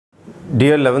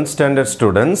Dear 11th standard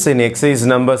students, in exercise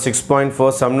number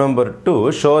 6.4 sum number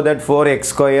 2, show that 4x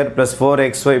square plus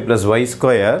 4xy plus y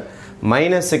square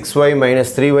minus 6y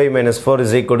minus 3y minus 4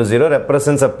 is equal to 0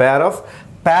 represents a pair of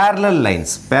parallel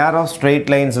lines. Pair of straight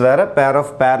lines where pair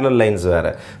of parallel lines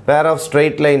where pair of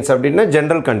straight lines அப்படினா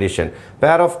general condition.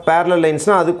 Pair of parallel lines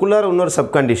na அதுக்குள்ள இன்னொரு sub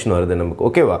condition வருது நமக்கு.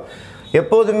 ஓகேவா?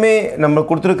 எப்போதுமே நம்ம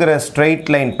கொடுத்திருக்கிற straight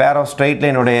line pair of straight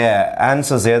line உடைய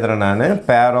answers எழுதுறேன் நான்.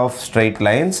 Pair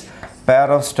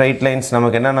of straight lines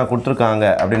நமக்கு என்னென்ன கொடுத்திருக்காங்க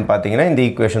அப்படினு பாத்தீங்கன்னா இந்த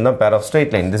ஈக்குவேஷன் தான் pair of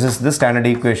straight line. This is the standard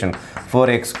equation.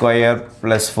 4x square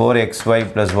plus 4xy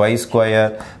plus y square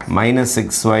minus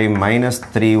 6y minus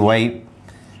 3y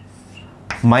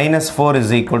minus 4 is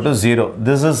equal to 0.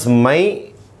 This is my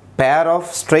pair of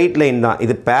straight line தான்.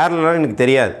 இது parallel எனக்கு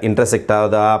தெரியாது. intersect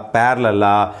ஆகுதா, parallel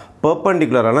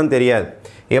perpendicular எல்லாம் தெரியாது.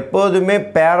 எப்போதுமே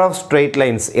pair of straight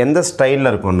lines எந்த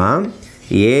ஸ்டைல்ல இருக்கும்னா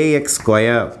ax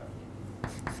square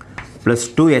plus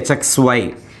 2hxy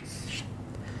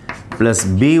plus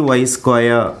by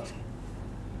square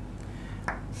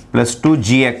plus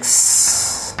 2gx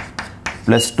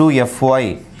plus 2fy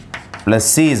plus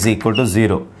c is equal to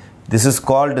 0. This is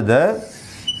called the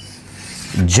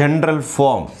general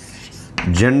form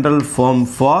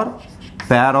for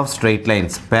pair of straight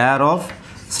lines. Pair of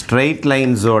straight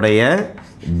lines உடைய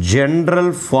general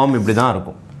form இப்படி தான்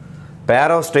இருக்கும். Pair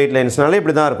of straight lines நால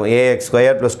இப்படி தான் இருக்கும். ax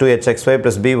square plus 2hxy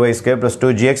plus by square plus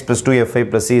 2gx plus 2fy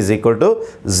plus c is equal to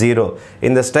 0.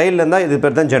 இந்த ஸ்டைல்ல இருந்தா இது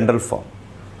பேர் தான் general form.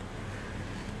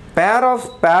 Pair of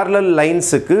parallel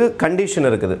linesக்கு condition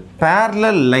இருக்குது.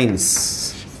 Parallel lines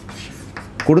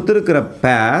கொடுத்திருக்கிற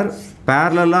pair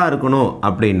parallel-ஆ இருக்கணும்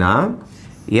அப்படினா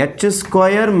h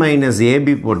square minus ab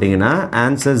போட்டீங்கன்னா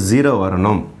answer 0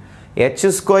 வரணும். h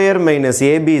square minus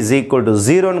ab is equal to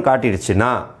 0 ன்னு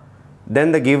காட்டிடுச்சுனா then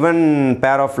the given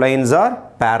pair of lines are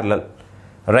parallel.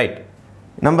 Right.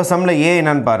 நம்ம சம்ல a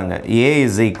என்னன்னு பாருங்க. a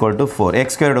is equal to 4. x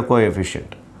squared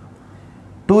coefficient.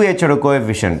 2h ஓட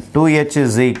coefficient. 2h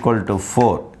is equal to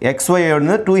 4. xy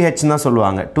ஓட 2h னா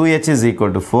சொல்லுவாங்க. 2h is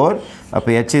equal to 4. அப்ப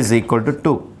h is equal to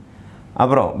 2.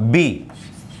 அப்புறம்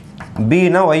b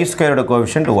னா y squared ஓட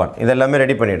coefficient 1. இதெல்லாம்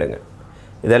ரெடி பண்ணிடுங்க.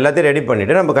 இதெல்லாம் ரெடி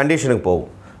பண்ணிட்டு நம்ம கண்டிஷனுக்கு போவோம்.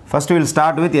 First we will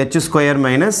start with h square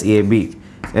minus ab.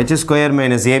 h square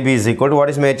minus ab is equal to, what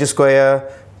is my h square?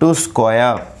 2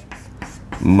 square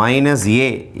minus a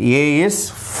is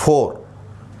 4,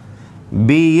 b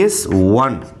is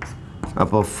 1,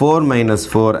 அப்போ 4 minus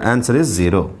 4 answer is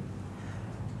 0.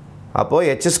 அப்போ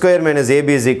h square minus ab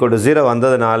is equal to 0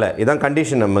 வந்ததுனால இதான்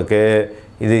condition. நமக்கு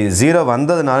இது 0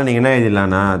 வந்ததுனால நீங்க என்ன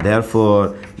எழுதலாம்னா therefore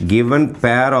given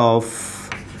pair of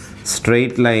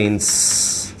straight lines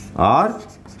are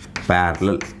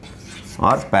parallel.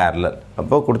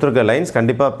 அப்போ கொடுத்திருக்க லைன்ஸ்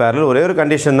கண்டிப்பா parallel. ஒரே ஒரு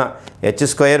கண்டிஷன் தான், h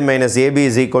square minus ab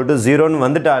is equal to 0 ன்னு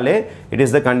வந்துட்டாலே it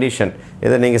is the condition.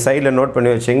 இத நீங்க சைடுல நோட் பண்ணி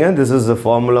வச்சீங்க. This is the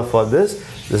formula for this.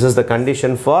 This is the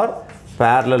condition for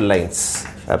parallel lines.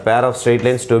 A pair of straight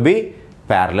lines to be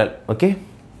parallel. Okay?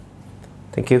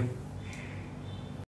 Thank you.